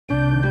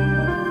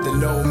The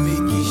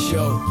Nomiki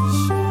Show.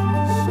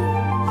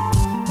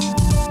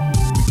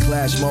 We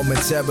clash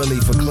momentarily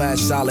for class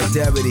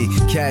solidarity.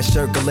 Cash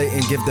circulating,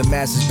 give the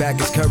masses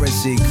back its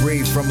currency.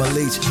 Greed from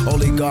elites,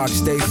 oligarchs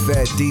stay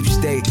fed. Deep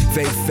state,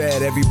 fake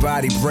fed,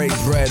 everybody break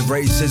bread.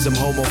 Racism,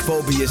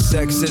 homophobia,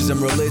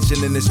 sexism,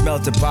 religion in this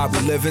melting pot we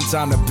live in.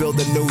 Time to build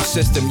a new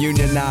system,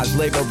 unionize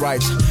labor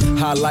rights.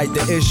 Highlight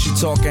the issue,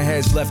 talking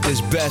heads left is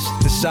best.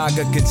 The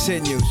saga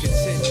continues.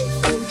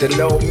 The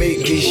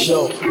Nomiki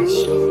Show.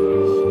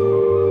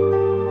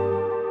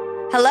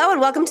 Hello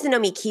and welcome to the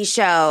Nomiki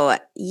Show.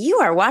 You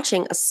are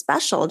watching a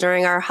special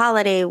during our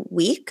holiday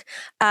week,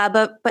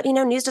 but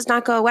news does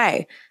not go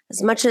away.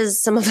 As much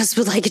as some of us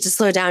would like it to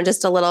slow down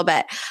just a little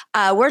bit,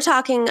 we're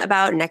talking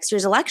about next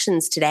year's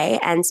elections today,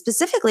 and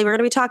specifically, we're going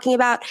to be talking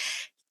about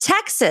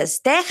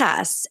Texas,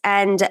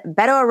 and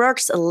Beto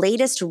O'Rourke's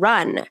latest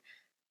run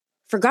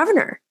for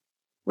governor,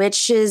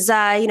 which is,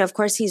 of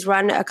course, he's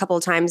run a couple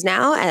of times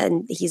now,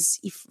 and he's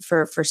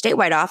for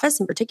statewide office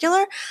in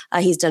particular.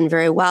 He's done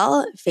very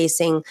well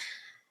facing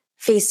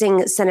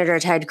Senator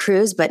Ted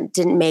Cruz, but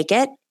didn't make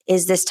it.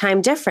 Is this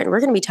time different? We're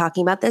going to be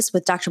talking about this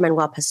with Dr.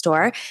 Manuel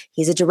Pastor.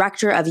 He's a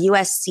director of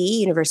USC,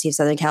 University of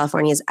Southern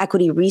California's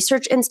Equity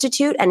Research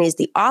Institute, and is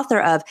the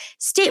author of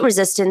State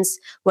Resistance,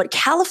 What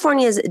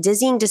California's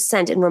Dizzying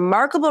Descent and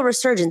Remarkable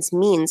Resurgence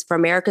Means for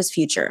America's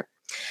Future.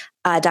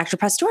 Dr.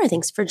 Pastor,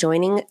 thanks for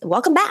joining.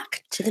 Welcome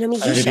back to the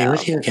Nomiki Show. Glad to be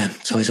with you again.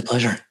 It's always a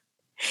pleasure.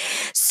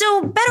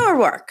 So Beto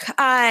O'Rourke,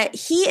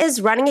 he is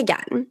running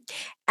again,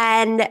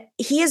 and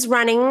he is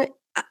running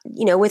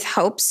with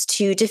hopes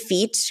to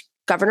defeat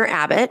Governor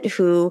Abbott,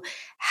 who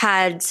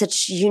had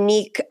such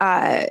unique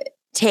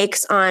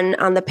takes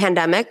on the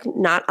pandemic,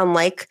 not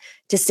unlike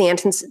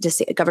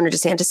Governor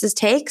DeSantis's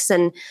takes,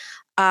 and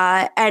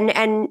I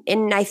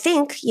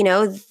think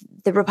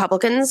the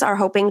Republicans are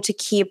hoping to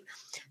keep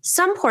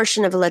some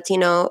portion of the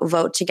Latino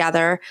vote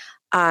together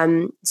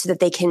so that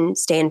they can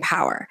stay in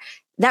power.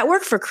 That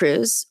worked for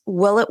Cruz.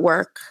 Will it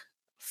work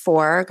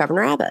for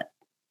Governor Abbott?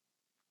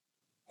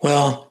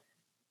 Well,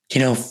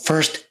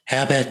 first,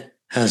 Abbott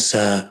has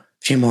a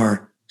few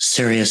more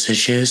serious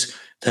issues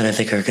that I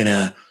think are going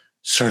to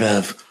sort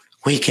of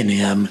weaken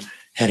him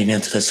heading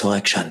into this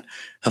election.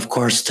 Of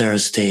course,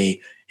 there's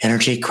the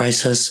energy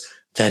crisis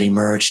that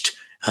emerged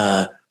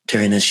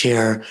during this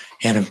year,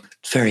 and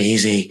it's very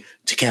easy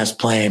to cast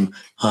blame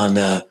on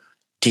the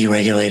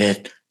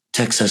deregulated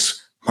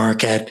Texas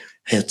market.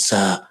 It's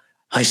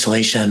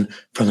isolation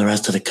from the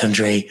rest of the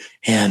country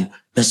and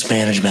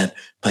mismanagement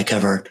by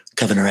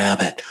Governor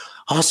Abbott.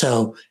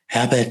 Also,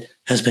 Abbott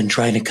has been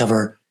trying to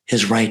cover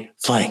his right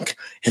flank.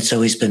 And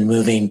so he's been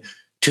moving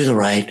to the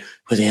right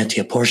with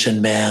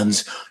anti-abortion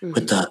bans,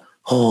 with the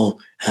whole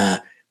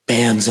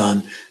bans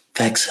on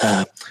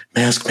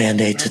mask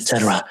mandates,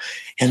 etc.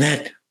 And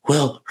that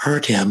will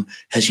hurt him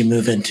as you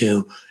move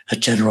into a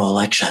general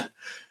election.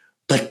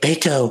 But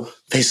Beto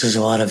faces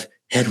a lot of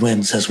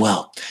headwinds as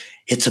well.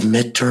 It's a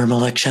midterm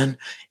election,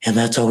 and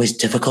that's always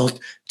difficult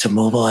to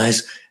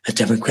mobilize a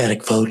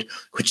Democratic vote,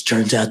 which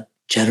turns out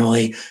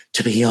generally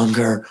to be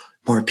younger,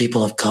 more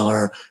people of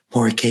color,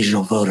 more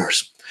occasional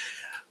voters.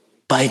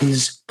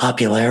 Biden's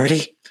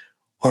popularity,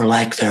 or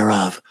lack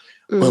thereof,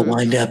 will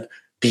wind up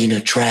being a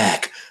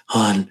drag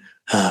on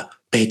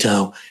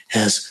Beto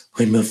as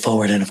we move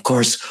forward. And of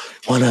course,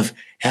 one of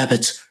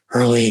Abbott's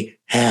early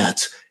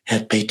ads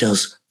had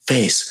Beto's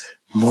face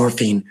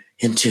morphing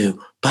into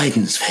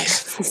Biden's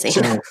face.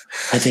 So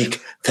I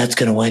think that's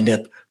going to wind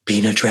up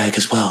being a drag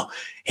as well.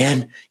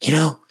 And,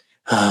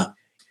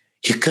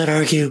 you could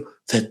argue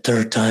that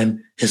third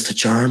time is the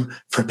charm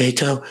for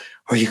Beto,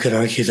 or you could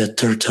argue that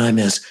third time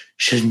is,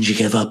 shouldn't you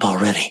give up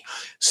already?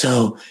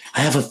 So I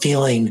have a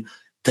feeling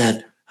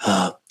that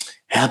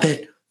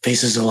Abbott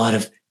faces a lot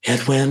of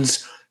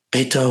headwinds.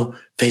 Beto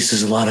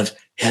faces a lot of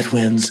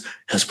headwinds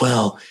as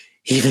well,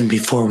 even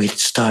before we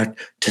start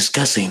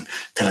discussing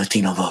the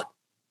Latino vote.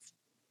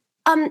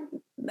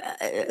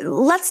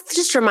 Let's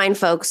just remind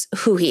folks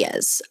who he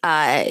is.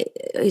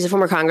 He's a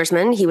former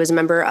congressman. He was a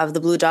member of the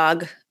Blue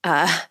Dog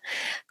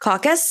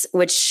Caucus,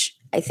 which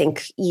I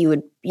think you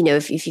would,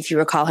 if you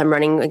recall him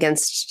running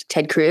against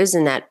Ted Cruz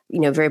in that,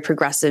 very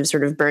progressive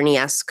sort of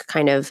Bernie-esque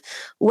kind of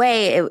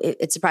way,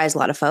 it surprised a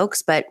lot of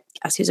folks. But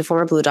yes, he was a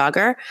former Blue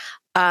Dogger.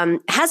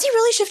 Has he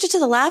really shifted to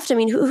the left? I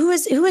mean, who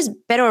is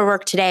Beto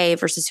O'Rourke today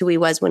versus who he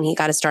was when he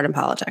got his start in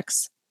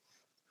politics?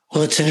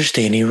 Well, it's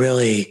interesting. He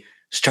really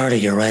started,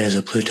 you're right, as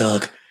a Blue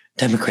Dog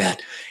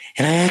Democrat.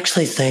 And I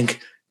actually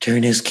think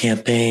during his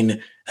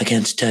campaign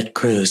against Ted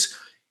Cruz,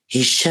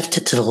 he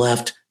shifted to the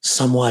left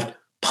somewhat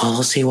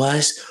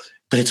policy-wise,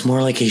 but it's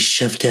more like he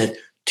shifted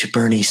to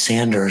Bernie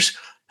Sanders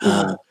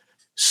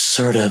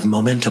sort of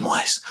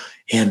momentum-wise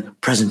and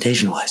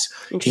presentation-wise.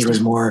 He was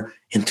more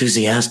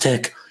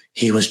enthusiastic.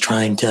 He was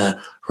trying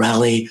to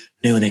rally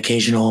new and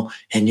occasional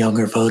and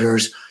younger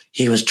voters.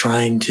 He was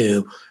trying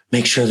to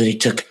make sure that he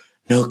took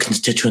no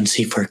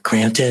constituency for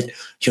granted.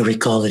 You'll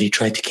recall that he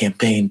tried to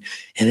campaign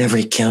in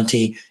every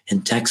county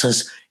in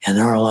Texas, and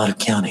there are a lot of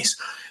counties.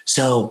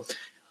 So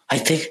I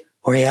think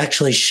where he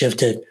actually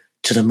shifted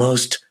to the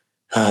most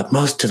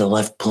most to the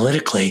left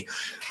politically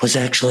was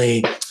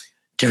actually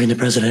during the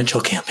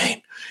presidential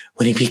campaign,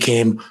 when he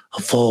became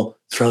a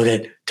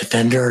full-throated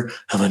defender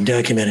of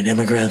undocumented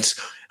immigrants,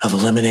 of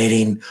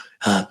eliminating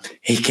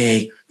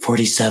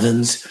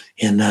AK-47s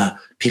in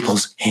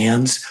people's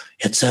hands,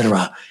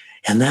 etc.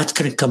 And that's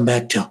going to come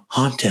back to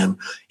haunt him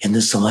in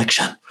this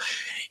election.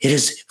 It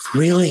is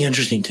really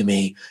interesting to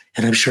me,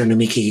 and I'm sure,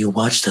 Nomiki, you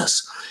watched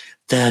this,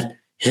 that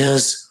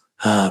his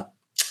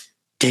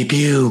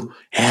debut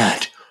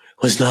ad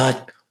was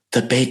not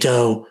the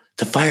Beto,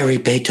 the fiery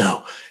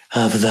Beto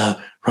of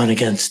the run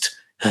against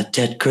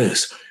Ted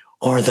Cruz,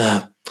 or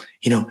the,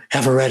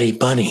 ever ready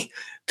bunny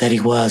that he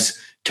was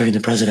during the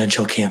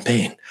presidential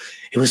campaign.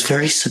 It was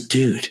very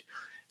subdued.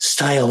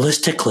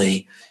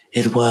 Stylistically,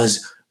 it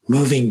was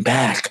moving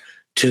back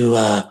to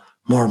a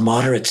more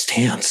moderate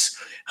stance.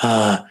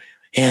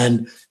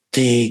 And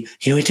he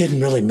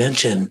didn't really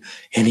mention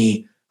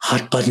any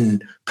hot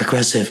button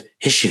progressive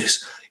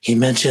issues. He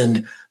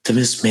mentioned the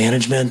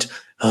mismanagement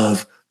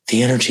of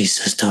the energy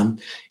system.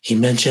 He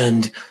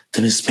mentioned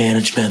the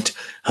mismanagement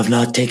of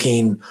not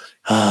taking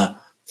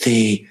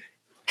the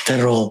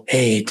federal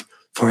aid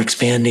for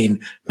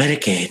expanding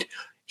Medicaid.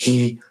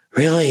 He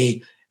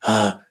really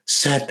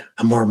set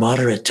a more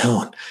moderate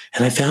tone.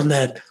 And I found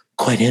that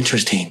quite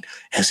interesting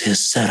as his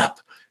setup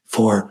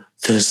for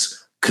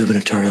this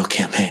gubernatorial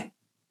campaign.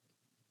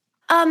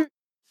 And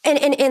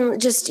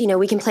just,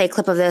 we can play a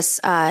clip of this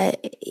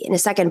in a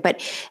second,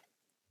 but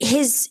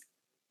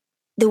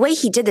the way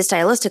he did this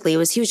stylistically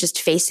was he was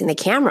just facing the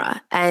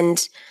camera.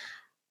 And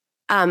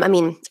I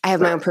have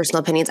my own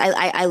personal opinions.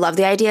 I love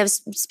the idea of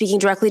speaking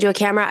directly to a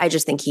camera. I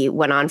just think he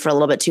went on for a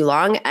little bit too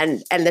long,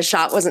 and the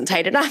shot wasn't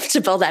tight enough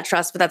to build that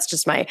trust. But that's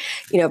just my,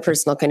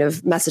 personal kind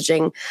of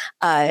messaging,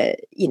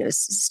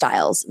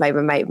 styles.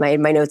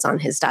 My notes on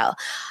his style.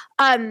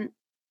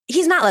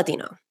 He's not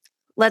Latino.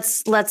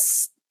 Let's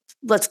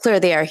clear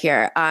the air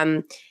here.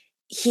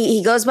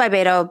 He goes by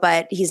Beto,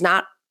 but he's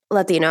not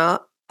Latino.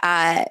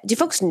 Do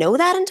folks know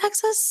that in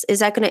Texas? Is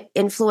that going to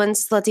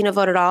influence the Latino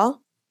vote at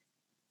all?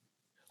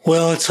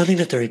 Well, it's something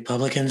that the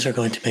Republicans are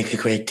going to make a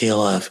great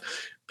deal of.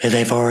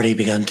 They've already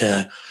begun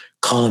to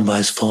call him by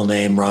his full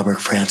name,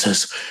 Robert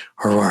Francis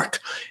O'Rourke.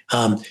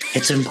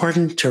 It's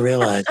important to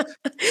realize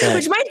that,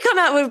 which might come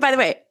out, by the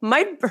way,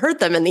 might hurt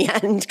them in the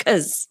end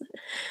because.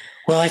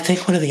 Well, I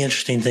think one of the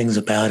interesting things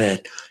about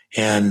it,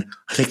 and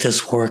I think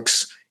this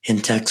works in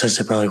Texas,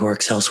 it probably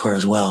works elsewhere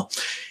as well.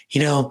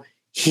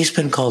 He's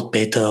been called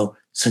Beto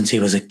since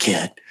he was a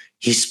kid.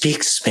 He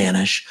speaks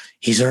Spanish.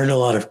 He's earned a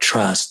lot of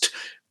trust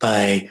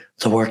by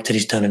the work that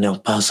he's done in El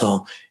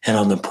Paso and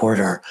on the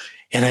border.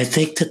 And I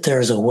think that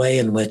there's a way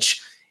in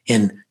which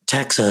in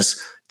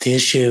Texas, the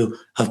issue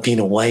of being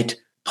a white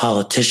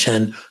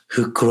politician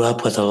who grew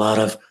up with a lot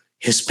of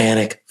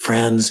Hispanic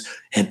friends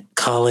and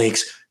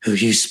colleagues who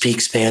speak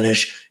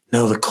Spanish,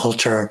 know the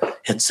culture,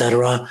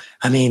 etc.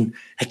 I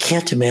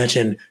can't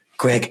imagine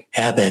Greg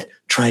Abbott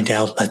trying to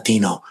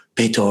out-Latino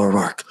Beto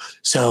O'Rourke.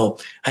 So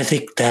I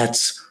think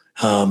that's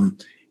going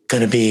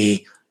to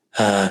be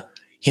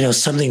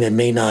something that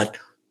may not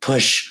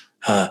push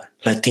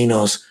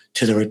Latinos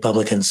to the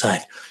Republican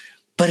side.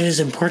 But it is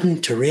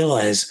important to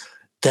realize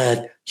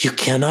that you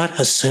cannot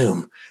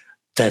assume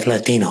that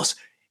Latinos,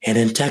 and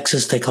in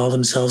Texas they call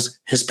themselves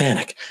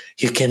Hispanic,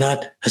 you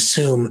cannot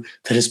assume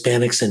that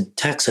Hispanics in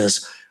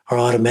Texas are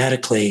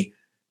automatically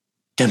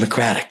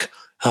Democratic.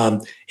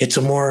 It's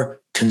a more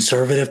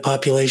conservative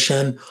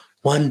population.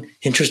 One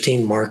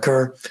interesting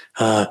marker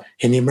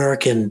in the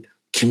American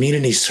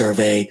Community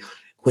Survey,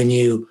 when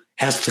you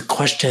ask the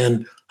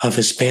question of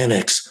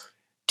Hispanics,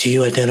 do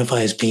you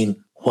identify as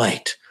being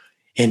white?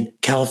 In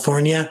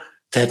California,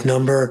 that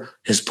number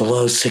is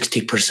below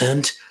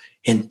 60%.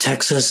 In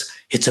Texas,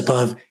 it's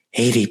above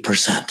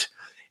 80%.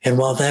 And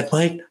while that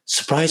might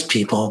surprise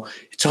people,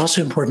 it's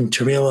also important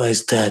to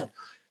realize that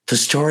the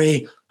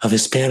story of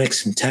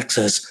Hispanics in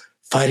Texas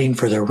fighting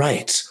for their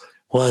rights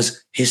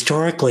was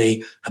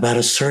historically about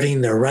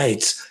asserting their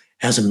rights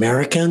as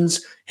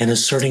Americans and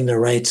asserting their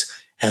rights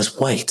as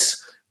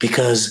whites,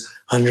 because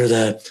under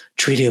the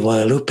Treaty of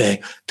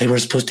Guadalupe, they were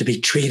supposed to be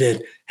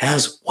treated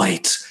as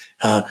whites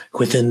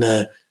within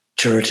the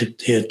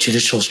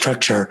judicial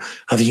structure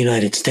of the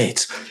United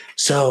States.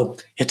 So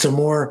it's a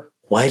more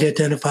white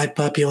identified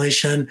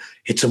population.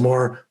 It's a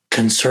more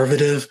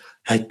conservative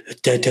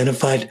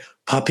identified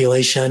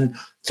population.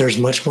 There's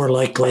much more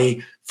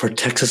likely for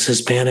Texas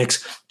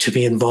Hispanics to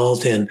be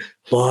involved in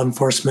law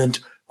enforcement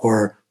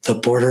or the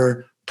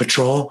border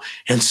patrol.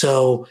 And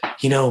so,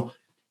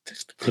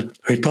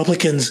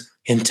 Republicans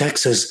in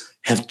Texas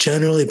have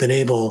generally been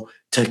able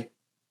to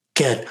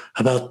get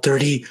about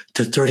 30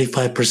 to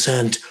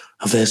 35%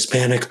 of the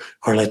Hispanic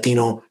or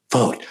Latino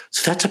vote.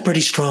 So that's a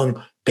pretty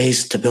strong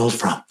base to build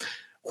from.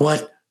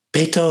 What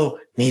Beto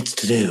needs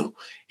to do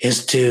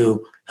is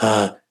to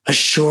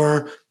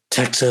assure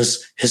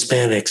Texas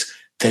Hispanics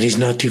that he's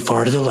not too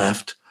far to the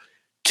left,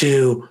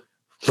 to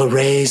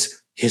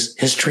raise his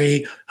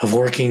history of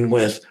working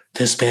with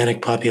the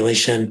Hispanic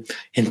population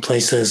in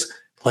places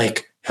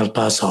like El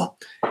Paso.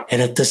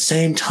 And at the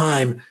same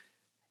time,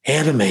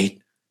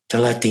 animate the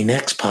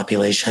Latinx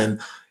population.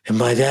 And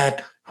by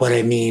that, what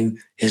I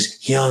mean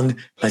is young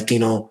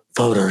Latino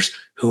voters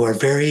who are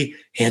very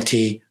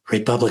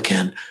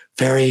anti-Republican,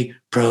 very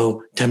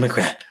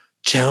pro-Democrat.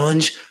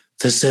 Challenge,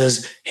 this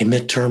is a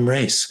midterm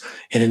race.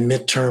 And in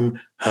midterm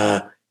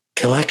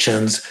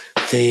elections,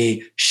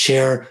 the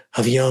share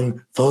of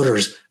young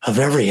voters of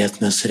every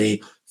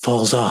ethnicity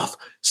falls off.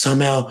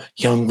 Somehow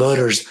young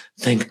voters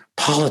think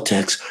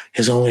politics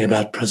is only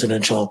about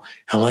presidential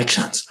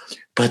elections.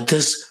 But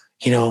this,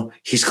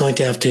 he's going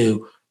to have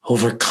to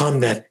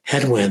overcome that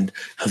headwind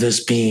of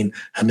this being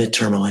a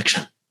midterm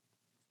election.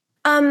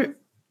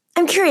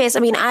 I'm curious. I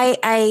mean,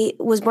 I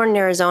was born in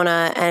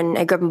Arizona and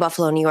I grew up in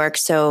Buffalo, New York.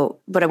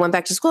 But I went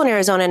back to school in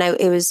Arizona, and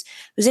it was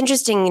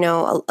interesting.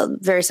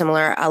 Very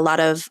similar. A lot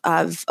of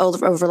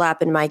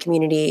overlap in my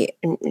community,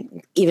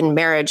 and even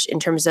marriage in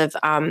terms of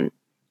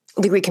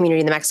the Greek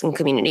community and the Mexican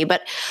community.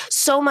 But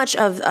so much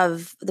of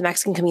the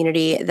Mexican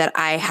community that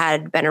I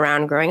had been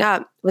around growing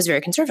up was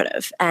very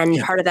conservative, and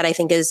part of that I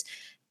think is,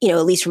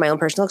 at least from my own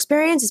personal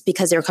experience, is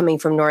because they were coming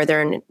from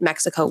northern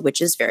Mexico,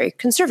 which is very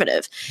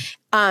conservative.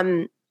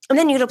 And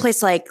then you go to a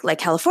place like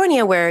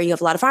California, where you have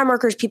a lot of farm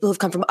workers, people who've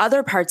come from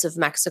other parts of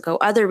Mexico,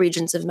 other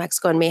regions of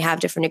Mexico, and may have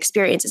different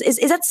experiences.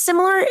 Is that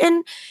similar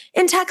in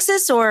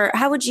Texas, or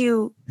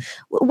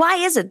why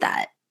is it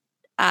that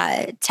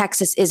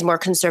Texas is more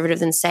conservative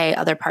than, say,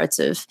 other parts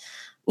of,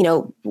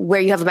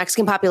 where you have a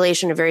Mexican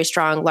population, a very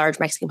strong, large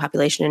Mexican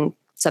population in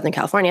Southern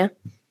California?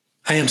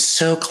 I am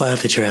so glad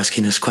that you're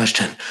asking this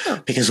question,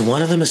 because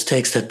one of the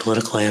mistakes that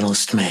political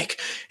analysts make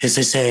is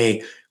they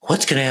say,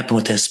 what's going to happen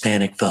with the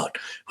Hispanic vote,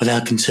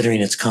 without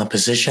considering its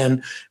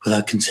composition,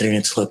 without considering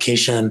its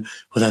location,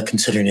 without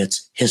considering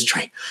its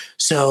history.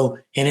 So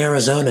in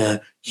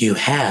Arizona, you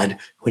had,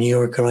 when you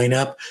were growing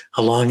up,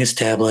 a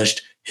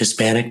long-established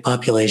Hispanic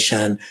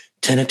population,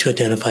 tended to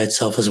identify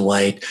itself as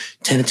white,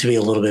 tended to be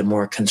a little bit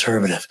more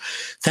conservative.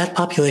 That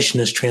population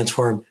has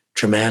transformed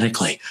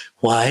dramatically.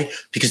 Why?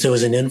 Because there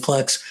was an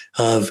influx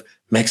of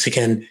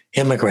Mexican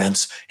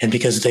immigrants, and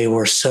because they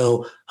were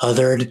so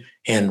othered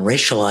and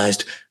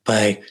racialized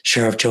by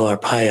Sheriff Joe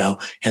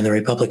Arpaio and the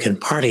Republican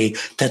Party,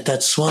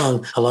 that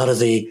swung a lot of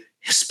the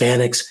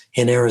Hispanics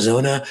in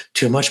Arizona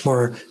to a much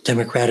more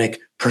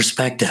democratic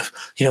perspective.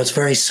 It's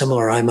very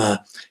similar. I'm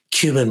a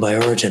Cuban by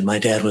origin. My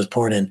dad was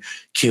born in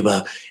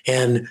Cuba.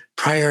 And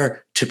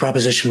prior to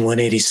Proposition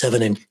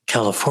 187 in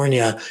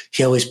California,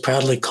 he always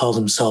proudly called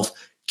himself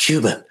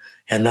Cuban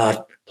and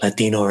not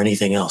Latino or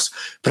anything else.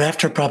 But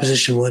after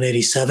Proposition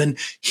 187,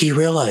 he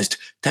realized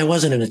that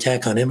wasn't an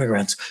attack on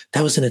immigrants.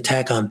 That was an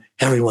attack on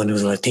everyone who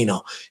was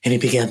Latino. And he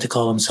began to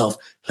call himself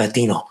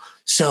Latino.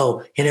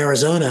 So in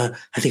Arizona,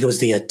 I think it was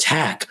the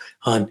attack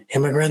on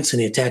immigrants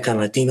and the attack on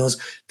Latinos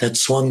that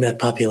swung that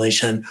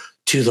population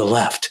to the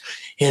left.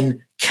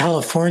 In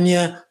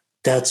California,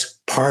 that's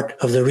part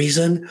of the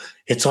reason.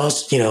 It's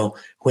also,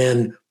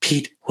 when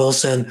Pete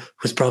Wilson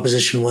with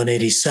Proposition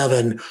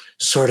 187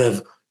 sort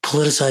of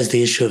politicized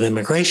the issue of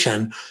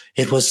immigration,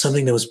 it was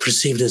something that was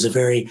perceived as a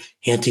very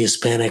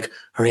anti-Hispanic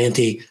or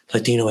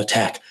anti-Latino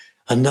attack.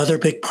 Another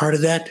big part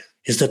of that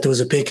is that there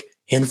was a big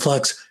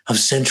influx of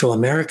Central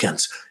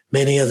Americans,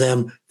 many of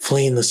them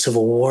fleeing the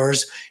civil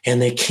wars,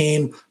 and they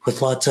came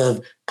with lots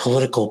of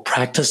political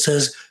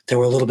practices that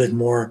were a little bit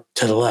more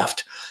to the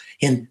left.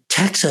 In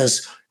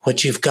Texas,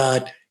 what you've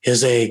got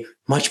is a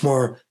much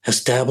more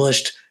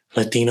established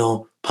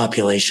Latino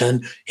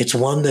population. It's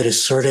one that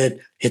asserted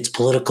its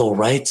political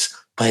rights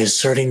by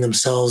asserting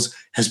themselves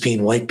as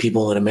being white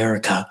people in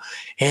America.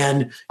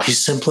 And you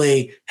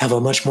simply have a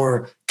much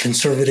more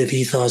conservative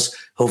ethos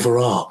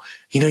overall.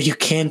 You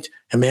can't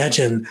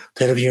imagine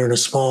that if you're in a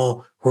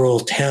small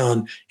rural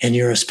town and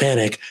you're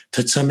Hispanic,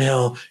 that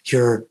somehow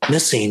you're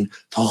missing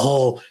the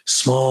whole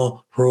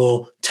small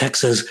rural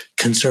Texas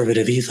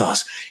conservative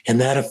ethos.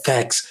 And that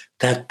affects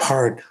that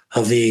part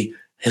of the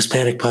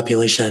Hispanic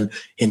population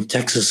in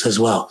Texas as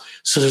well.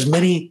 So there's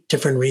many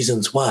different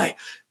reasons why.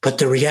 But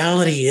the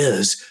reality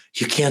is,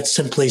 you can't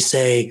simply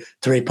say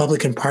the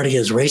Republican Party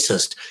is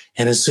racist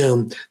and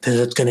assume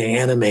that it's going to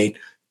animate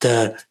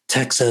the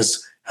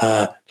Texas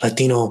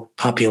Latino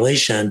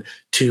population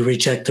to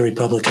reject the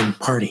Republican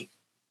Party.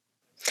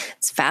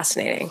 It's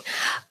fascinating.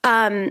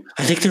 I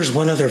think there's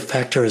one other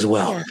factor as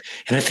well. Yeah.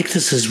 And I think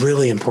this is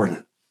really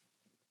important.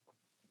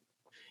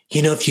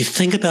 If you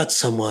think about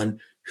someone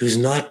who's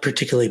not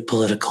particularly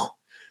political,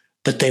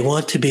 but they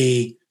want to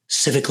be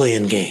civically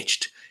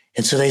engaged.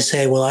 And so they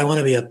say, well, I want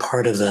to be a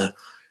part of the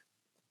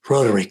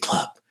Rotary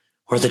Club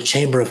or the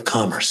Chamber of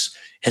Commerce,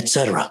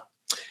 etc.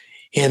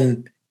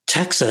 In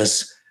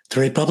Texas,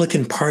 the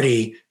Republican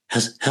Party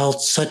has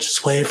held such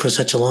sway for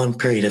such a long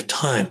period of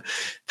time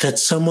that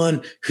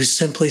someone who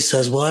simply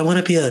says, well, I want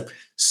to be a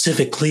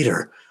civic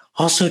leader,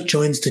 also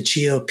joins the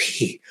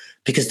GOP,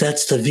 because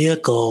that's the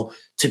vehicle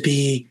to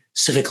be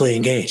civically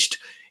engaged.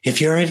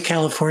 If you're in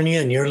California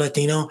and you're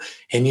Latino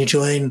and you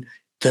join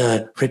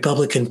the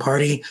Republican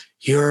Party,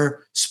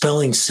 you're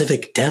spelling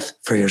civic death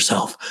for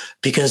yourself,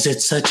 because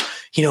it's such,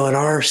 in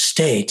our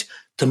state,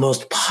 the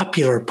most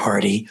popular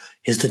party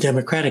is the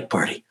Democratic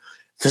Party.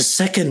 The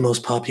second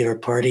most popular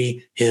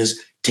party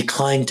is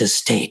decline to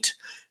state.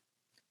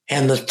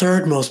 And the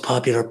third most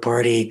popular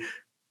party,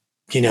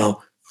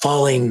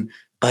 falling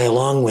by a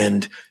long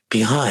wind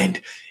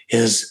behind,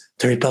 is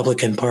the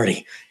Republican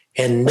Party.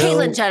 And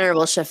Caitlyn Jenner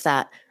will shift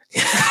that.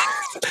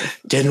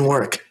 Didn't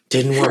work.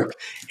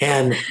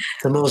 And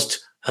the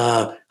most,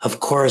 of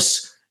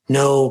course, and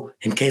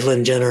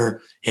Caitlyn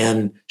Jenner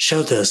and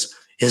showed this,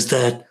 is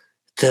that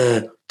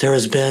there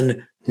has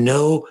been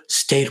no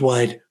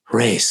statewide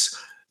race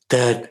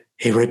that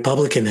a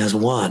Republican has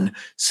won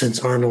since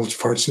Arnold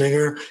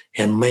Schwarzenegger,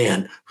 and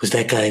man, was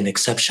that guy an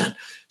exception.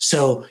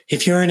 So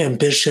if you're an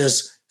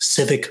ambitious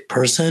civic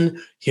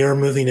person, you're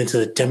moving into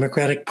the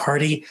Democratic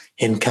Party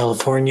in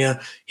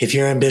California. If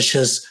you're an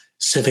ambitious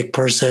civic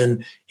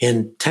person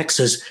in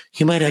Texas,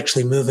 you might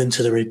actually move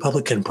into the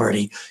Republican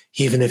Party,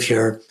 even if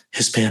you're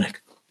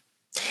Hispanic.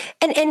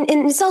 And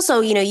it's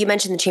also, you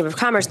mentioned the Chamber of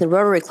Commerce and the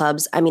Rotary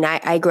clubs. I mean,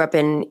 I grew up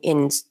in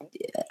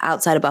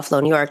outside of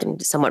Buffalo, New York, in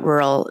somewhat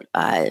rural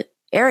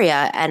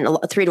area, and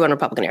a 3-1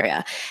 Republican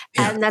area.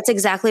 Yeah. And that's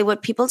exactly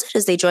what people did,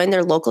 is they joined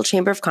their local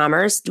Chamber of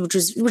Commerce,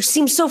 which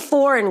seems so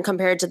foreign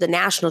compared to the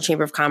National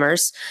Chamber of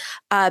Commerce,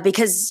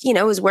 because,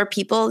 it was where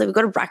they would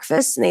go to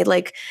breakfast and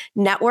they'd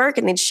network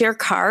and they'd share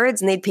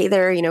cards and they'd pay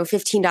their,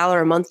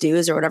 $15 a month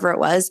dues or whatever it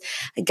was.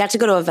 They got to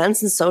go to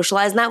events and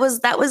socialize. And that was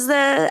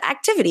the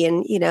activity.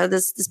 And,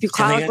 this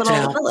bucolic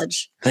little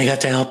village. They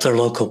got to help their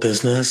local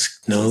business,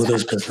 know who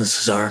those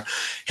businesses are,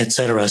 et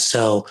cetera.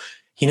 So,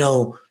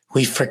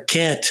 we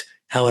forget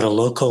how at a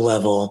local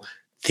level,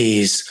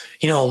 a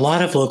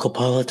lot of local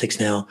politics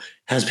now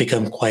has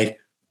become quite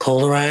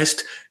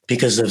polarized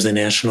because of the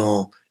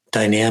national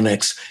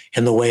dynamics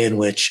and the way in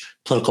which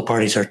political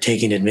parties are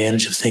taking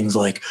advantage of things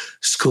like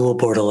school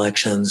board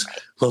elections,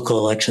 local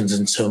elections,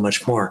 and so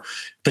much more.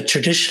 But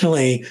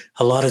traditionally,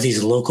 a lot of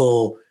these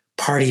local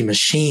party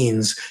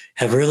machines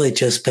have really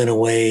just been a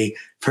way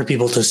for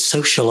people to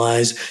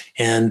socialize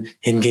and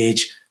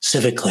engage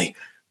civically.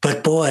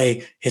 But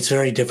boy, it's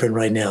very different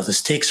right now. The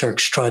stakes are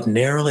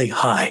extraordinarily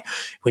high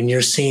when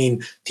you're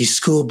seeing these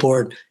school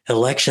board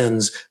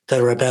elections that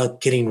are about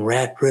getting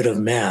rid of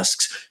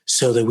masks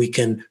so that we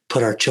can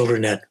put our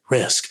children at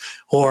risk,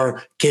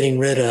 or getting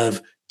rid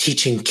of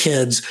teaching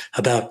kids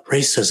about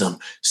racism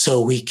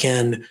so we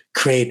can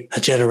create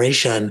a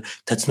generation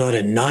that's not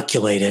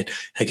inoculated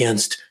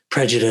against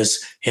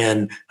prejudice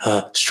and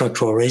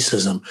structural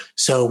racism.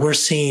 So we're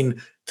seeing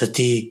that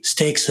the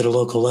stakes at a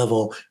local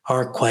level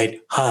are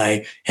quite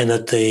high, and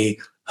that the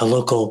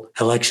local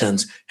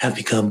elections have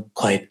become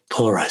quite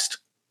polarized.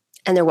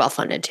 And they're well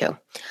funded too,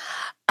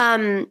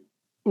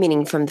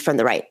 meaning from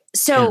the right.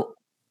 So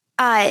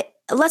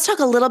let's talk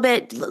a little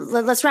bit.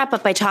 Let's wrap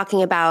up by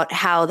talking about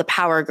how the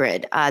power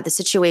grid, the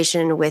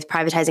situation with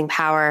privatizing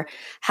power,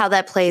 how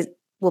that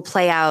will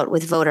play out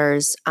with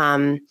voters.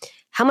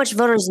 How much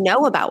voters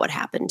know about what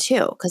happened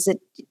too, because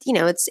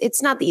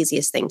it's not the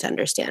easiest thing to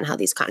understand how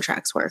these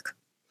contracts work.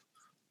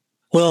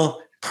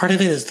 Well, part of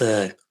it is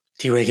the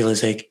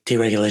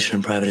deregulation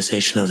and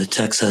privatization of the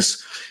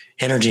Texas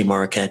energy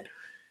market.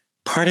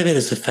 Part of it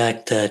is the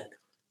fact that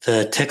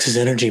the Texas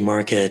energy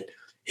market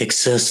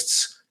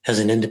exists as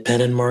an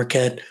independent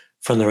market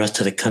from the rest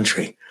of the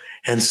country.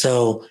 And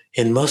so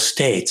in most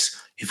states,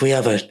 if we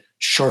have a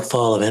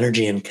shortfall of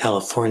energy in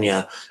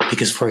California,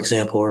 because, for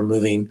example, we're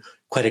moving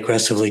quite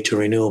aggressively to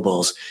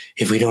renewables,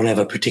 if we don't have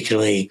a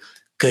particularly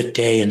good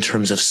day in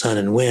terms of sun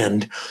and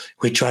wind,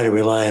 we try to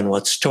rely on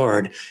what's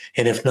stored.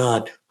 And if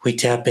not, we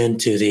tap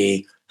into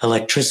the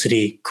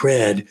electricity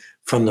grid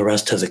from the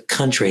rest of the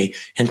country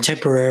and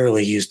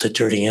temporarily use the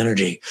dirty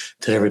energy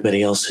that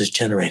everybody else is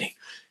generating.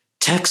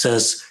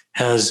 Texas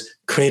has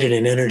created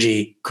an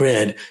energy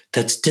grid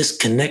that's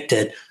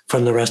disconnected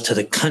from the rest of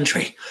the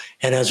country.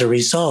 And as a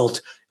result,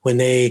 when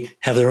they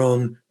have their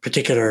own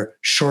particular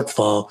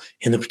shortfall,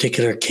 in the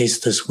particular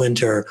case this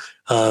winter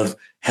of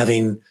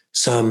having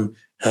some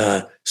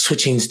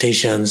switching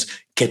stations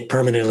get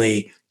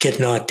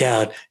knocked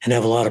out and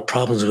have a lot of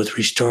problems with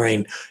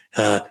restoring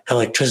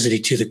electricity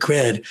to the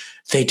grid,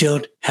 they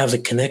don't have the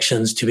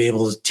connections to be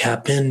able to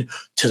tap in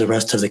to the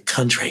rest of the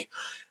country.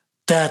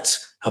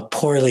 That's a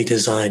poorly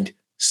designed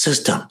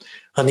system.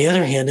 On the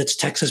other hand, it's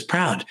Texas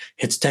proud.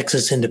 It's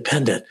Texas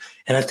independent.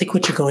 And I think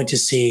what you're going to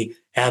see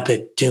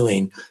Abbott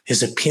doing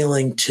is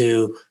appealing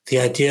to the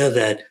idea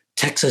that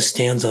Texas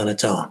stands on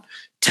its own.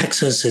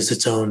 Texas is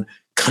its own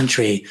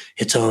country,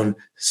 its own,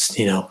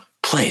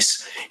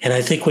 place. And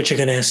I think what you're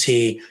going to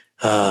see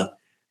Beto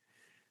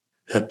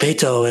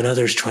and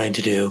others trying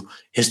to do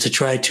is to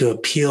try to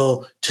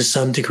appeal to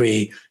some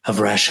degree of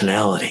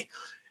rationality.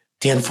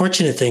 The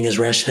unfortunate thing is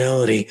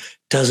rationality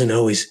doesn't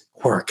always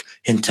work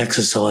in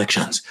Texas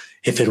elections.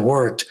 If it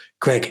worked,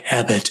 Greg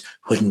Abbott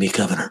wouldn't be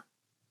governor.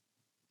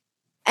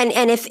 And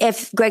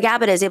if Greg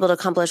Abbott is able to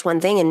accomplish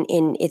one thing,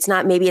 and it's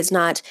not moving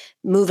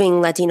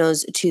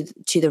Latinos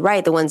to the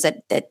right, the ones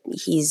that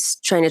he's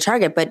trying to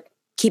target, but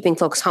keeping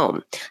folks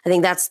home. I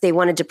think they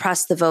want to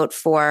depress the vote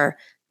for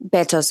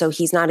Beto, so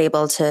he's not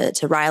able to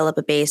rile up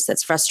a base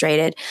that's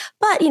frustrated.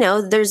 But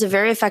there's a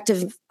very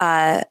effective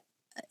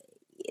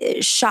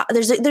shot.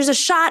 There's a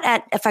shot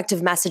at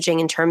effective messaging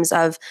in terms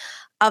of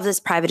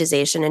this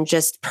privatization and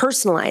just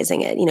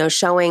personalizing it,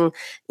 showing,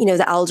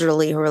 the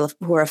elderly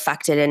who are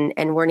affected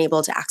and weren't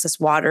able to access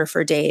water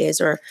for days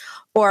or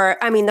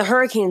I mean, the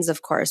hurricanes,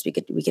 of course, we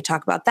could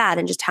talk about that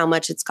and just how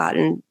much it's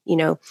gotten,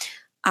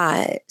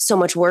 so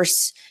much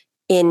worse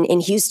in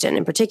Houston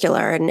in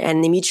particular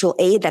and the mutual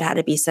aid that had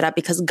to be set up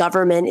because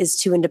government is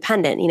too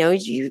independent.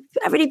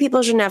 Everyday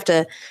people shouldn't have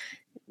to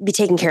be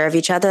taking care of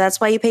each other.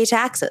 That's why you pay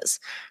taxes,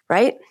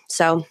 right?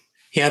 So.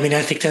 Yeah, I mean,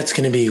 I think that's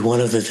going to be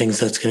one of the things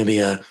that's going to be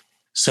a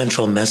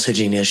central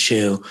messaging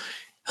issue.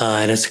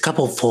 And it's a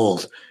couple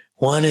fold.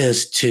 One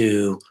is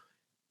to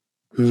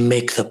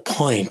make the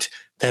point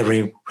that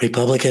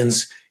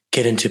Republicans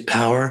get into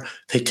power,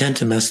 they tend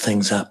to mess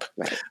things up.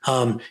 Right.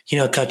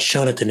 It got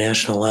shown at the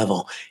national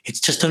level. It's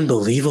just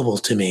unbelievable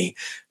to me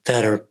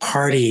that a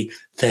party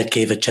that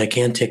gave a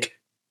gigantic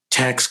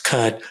tax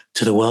cut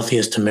to the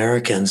wealthiest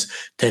Americans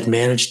that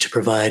managed to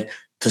provide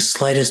the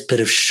slightest bit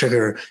of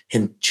sugar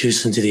and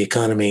juice into the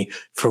economy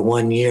for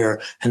 1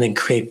 year and then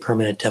create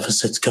permanent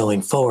deficits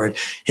going forward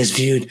is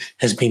viewed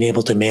as being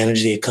able to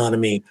manage the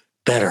economy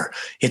better.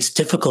 It's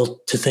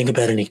difficult to think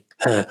about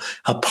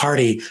a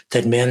party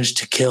that managed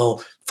to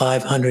kill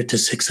 500 to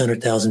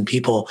 600,000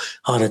 people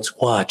on its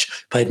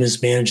watch by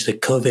mismanage the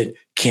COVID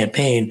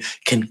campaign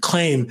can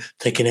claim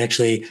they can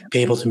actually be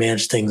able to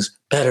manage things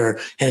better.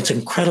 And it's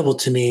incredible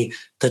to me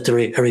that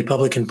a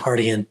Republican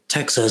Party in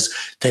Texas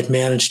that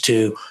managed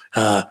to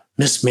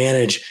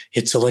mismanage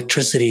its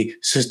electricity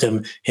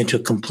system into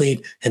a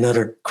complete and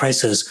utter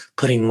crisis,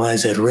 putting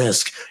lives at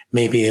risk,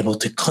 may be able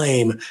to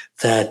claim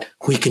that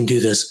we can do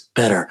this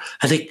better.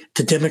 I think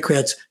the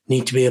Democrats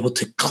need to be able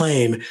to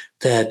claim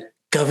that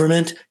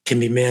government can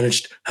be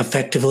managed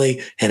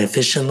effectively and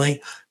efficiently,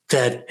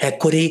 that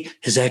equity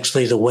is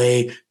actually the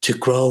way to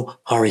grow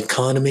our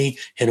economy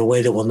in a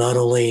way that will not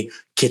only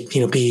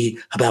be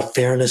about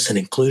fairness and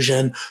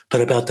inclusion,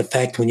 but about the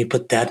fact when you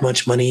put that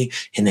much money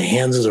in the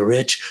hands of the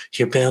rich,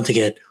 you're bound to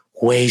get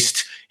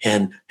waste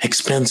and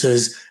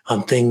expenses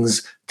on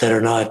things that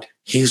are not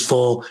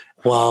useful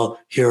while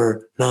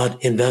you're not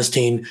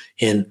investing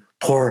in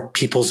poor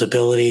people's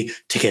ability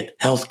to get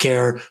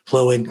healthcare,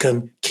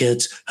 low-income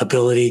kids'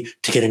 ability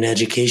to get an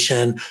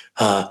education,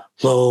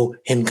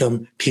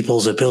 low-income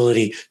people's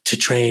ability to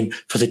train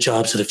for the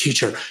jobs of the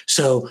future.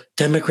 So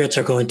Democrats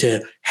are going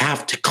to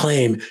have to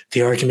claim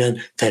the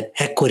argument that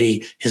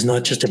equity is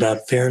not just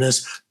about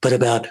fairness, but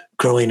about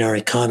growing our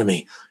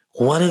economy.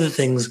 One of the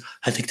things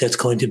I think that's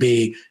going to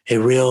be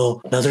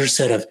another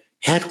set of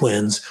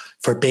headwinds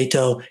for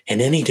Beto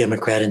and any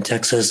Democrat in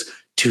Texas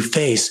to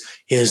face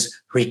is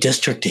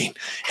redistricting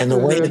and the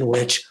way in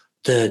which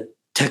the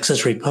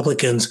Texas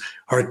Republicans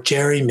are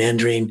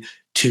gerrymandering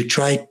to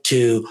try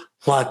to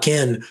lock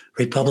in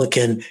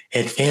Republican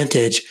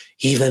advantage,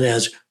 even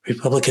as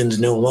Republicans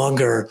no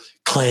longer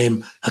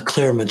claim a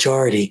clear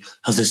majority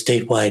of the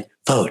statewide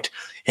vote.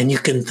 And you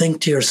can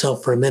think to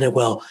yourself for a minute,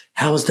 well,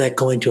 how is that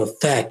going to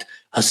affect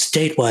a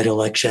statewide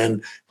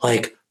election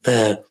like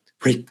the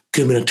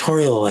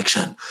gubernatorial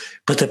election?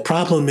 But the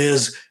problem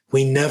is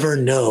we never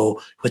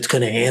know what's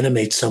going to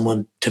animate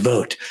someone to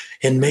vote.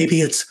 And maybe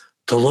it's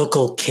the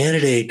local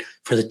candidate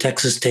for the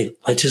Texas state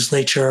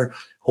legislature,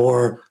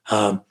 or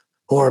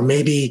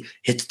maybe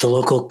it's the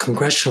local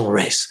congressional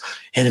race.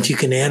 And if you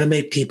can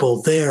animate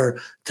people there,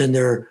 then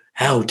they're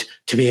out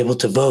to be able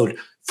to vote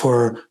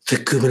for the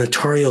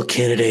gubernatorial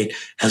candidate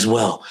as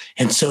well.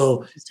 And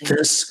so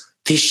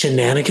these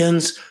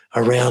shenanigans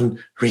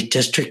around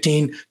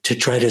redistricting to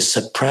try to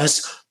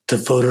suppress the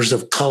voters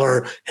of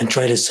color and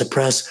try to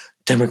suppress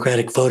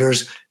Democratic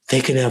voters,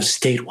 they can have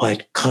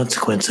statewide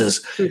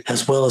consequences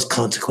as well as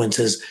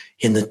consequences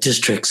in the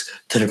districts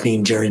that are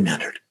being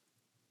gerrymandered.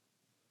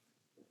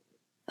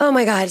 Oh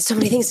my God, so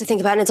many things to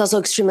think about. And it's also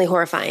extremely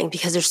horrifying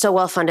because they're so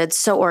well-funded,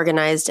 so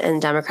organized,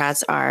 and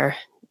Democrats are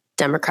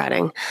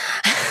democrating.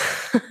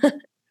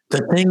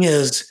 The thing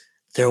is,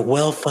 they're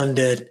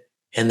well-funded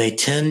and they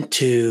tend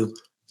to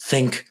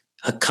think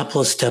a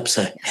couple of steps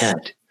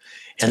ahead.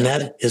 And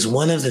that is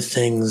one of the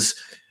things,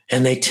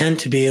 and they tend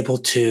to be able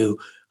to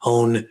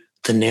own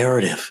the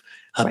narrative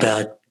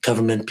about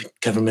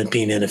government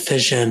being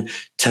inefficient,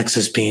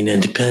 Texas being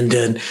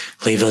independent,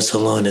 leave us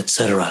alone, et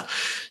cetera.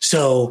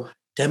 So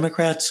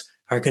Democrats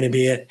are going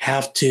to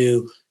have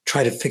to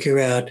try to figure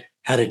out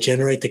how to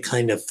generate the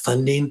kind of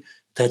funding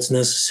that's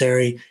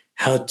necessary,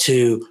 how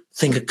to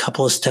think a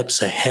couple of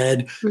steps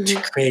ahead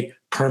to create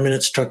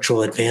permanent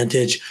structural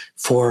advantage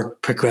for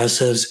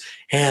progressives,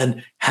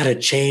 and how to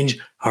change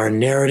our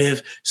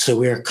narrative so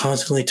we are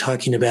constantly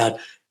talking about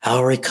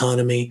our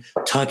economy,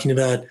 talking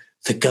about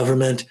the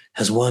government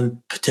as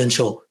one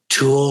potential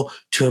tool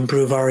to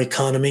improve our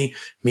economy.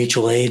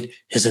 Mutual aid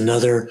is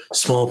another,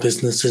 small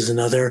business is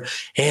another,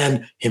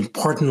 and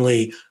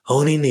importantly,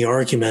 owning the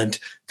argument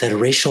that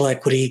racial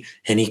equity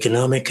and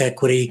economic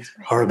equity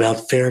are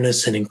about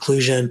fairness and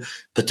inclusion,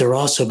 but they're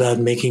also about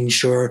making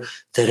sure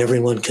that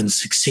everyone can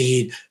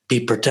succeed, be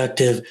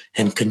productive,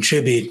 and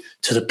contribute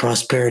to the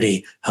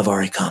prosperity of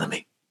our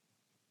economy.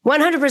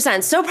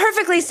 100%. So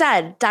perfectly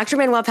said, Dr.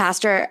 Manuel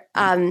Pastor.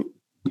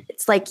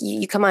 It's like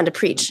you come on to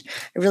preach.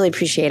 I really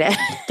appreciate it.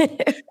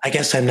 I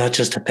guess I'm not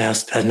just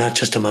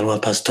a Manuel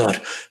Pastor,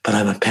 but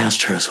I'm a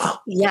pastor as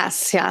well.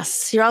 Yes.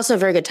 You're also a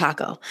very good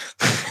taco.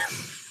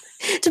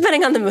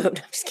 Depending on the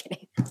mood. I'm just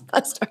kidding.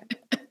 Pastor.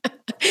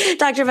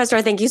 Dr.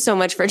 Pastor, thank you so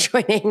much for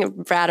joining.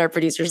 Brad, our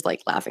producer's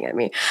like laughing at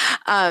me.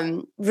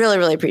 Really,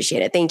 really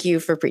appreciate it. Thank you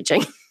for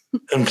preaching.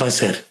 Un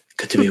placer.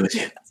 Good to be with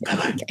you.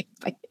 Bye-bye. Okay,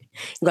 bye.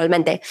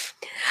 Igualmente.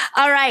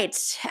 All right,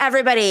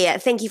 everybody,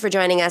 thank you for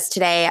joining us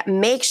today.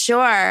 Make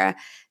sure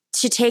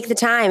to take the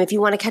time. If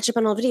you want to catch up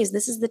on old videos,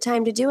 this is the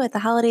time to do it. The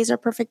holidays are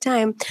perfect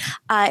time.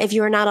 If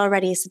you are not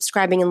already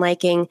subscribing and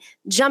liking,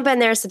 jump in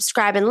there,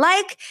 subscribe and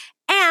like.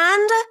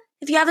 And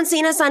if you haven't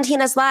seen us on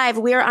TNS Live,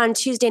 we're on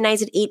Tuesday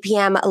nights at 8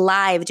 p.m.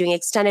 live doing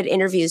extended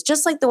interviews,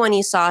 just like the one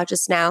you saw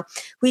just now.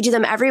 We do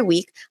them every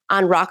week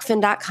on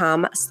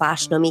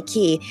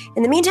rockfin.com/Nomiki.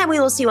 In the meantime, we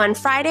will see you on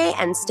Friday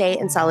and stay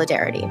in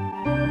solidarity.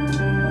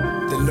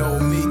 The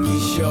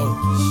Nomiki Show.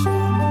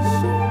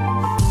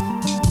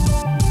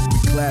 We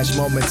clash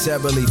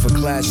momentarily for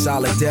class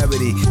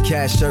solidarity.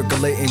 Cash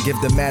circulating,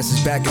 give the masses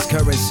back its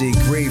currency.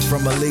 Greed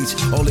from elites,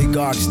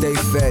 oligarchs stay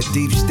fed.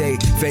 Deep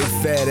state, fake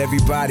fed,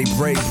 everybody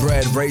break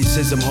bread.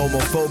 Racism,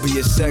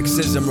 homophobia,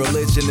 sexism,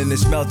 religion in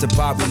this melting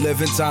pot we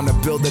live in. Time to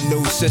build a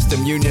new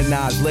system,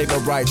 unionize labor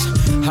rights.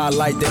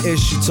 Highlight the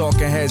issue,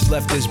 talking heads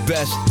left is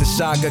best. The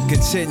saga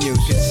continues.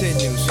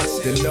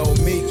 The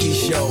Nomiki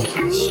Show.